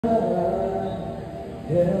Cause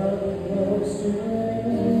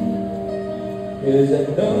I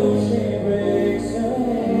know she breaks so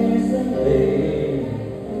easily.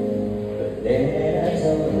 But then I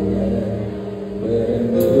told her, but I'm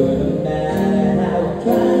good night, I would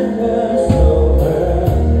try to console her.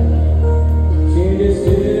 She just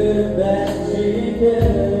did the best she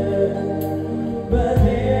could. But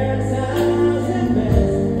there's times and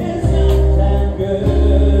best is sometimes good.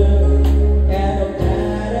 And no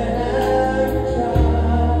matter how you try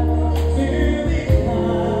to be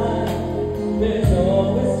kind, there's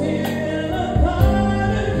always still a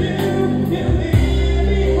part of you you leave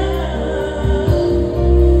behind.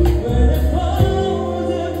 When it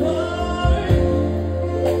falls apart,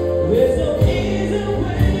 there's no easy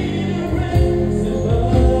way to break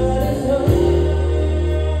somebody's heart.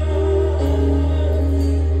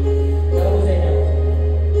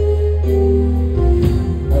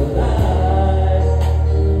 Alive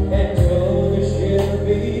and told her she'll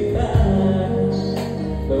be fine,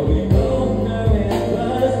 but we both know it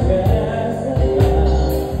was just a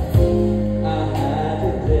lie. I had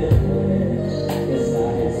to live with it, 'cause I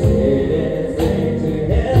had said anything to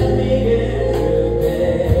help me get through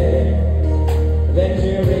it. Then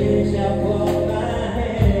she reached out for my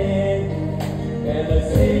hand, and the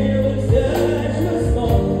silver touch was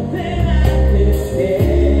more than I could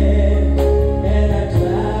stand. And I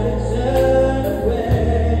tried to turn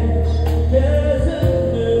away, 'cause I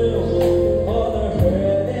knew all the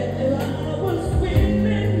hurt that I was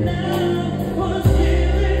feeling now was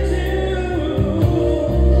feeling too.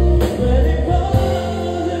 When it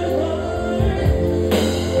falls apart,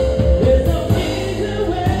 there's no easy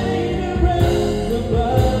way to break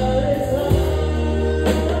somebody's heart.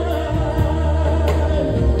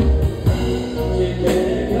 She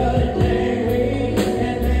can't cut it angry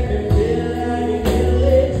and make me feel like a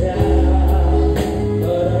guilty child.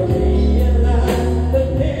 But I realized that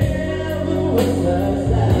never was her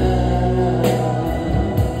style.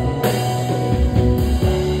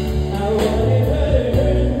 I wanted her to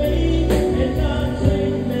hurt me and not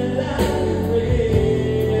treat me like a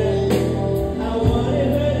friend. I wanted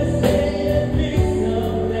her to say at least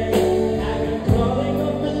someday I can crawling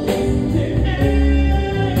up the least to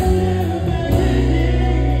ask her back again.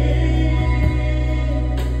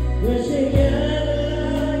 But she got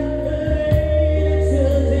like a lady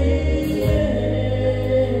till the end.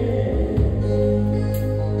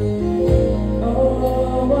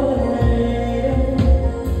 Oh, what a lady.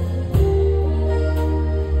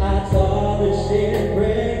 I thought that she'd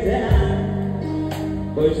break down,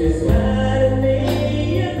 but she smiled at me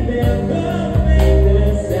and never made a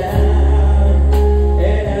sound.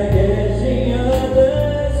 And I guess she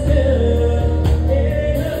understood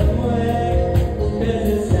in a way, 'cause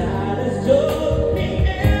the silence told me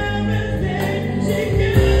everything she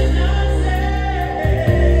could not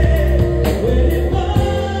say. When it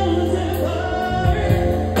falls apart,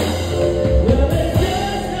 well, there's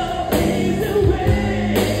just no easy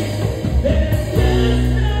way. There's just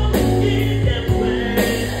no easy way.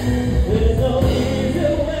 There's no easy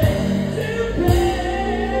way to play.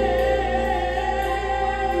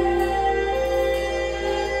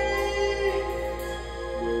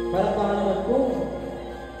 Palakpakan naman po.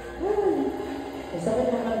 Ay, sakit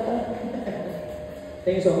na kanta.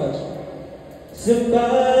 Thank you so much.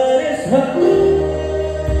 Somebody's heart.